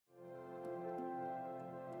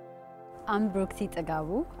I'm Brukty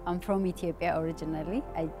Tigabu. I'm from Ethiopia originally.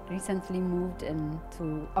 I recently moved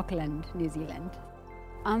into Auckland, New Zealand.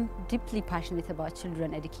 I'm deeply passionate about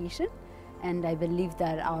children education, and I believe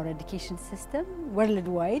that our education system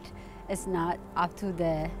worldwide is not up to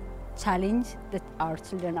the challenge that our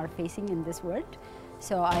children are facing in this world.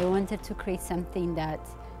 So I wanted to create something that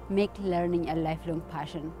make learning a lifelong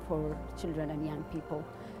passion for children and young people.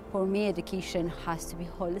 For me, education has to be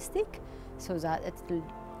holistic so that it will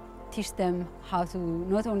teach them how to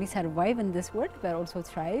not only survive in this world, but also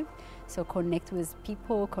thrive. So connect with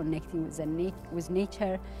people, connecting with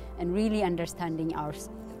nature, and really understanding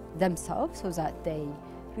themselves so that they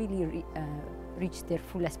really reach their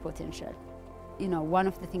fullest potential. You know, one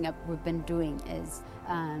of the things that we've been doing is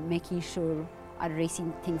making sure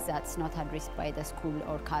addressing things that's not addressed by the school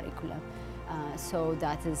or curriculum. So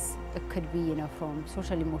that is, it could be, you know, from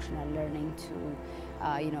social emotional learning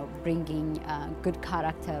to, you know, bringing good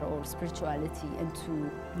character or spirituality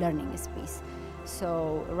into learning space.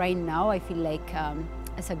 So right now I feel like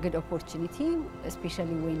it's a good opportunity,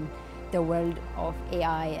 especially when the world of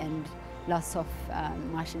AI and lots of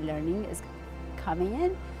machine learning is coming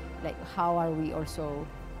in. Like, how are we also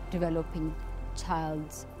developing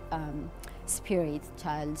child's spirit,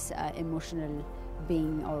 child's emotional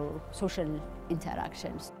being or social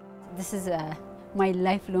interactions. This is my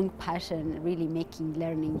lifelong passion, really making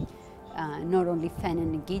learning not only fun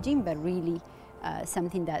and engaging, but really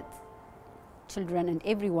something that children and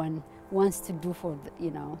everyone wants to do for the,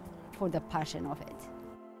 you know, for the passion of it.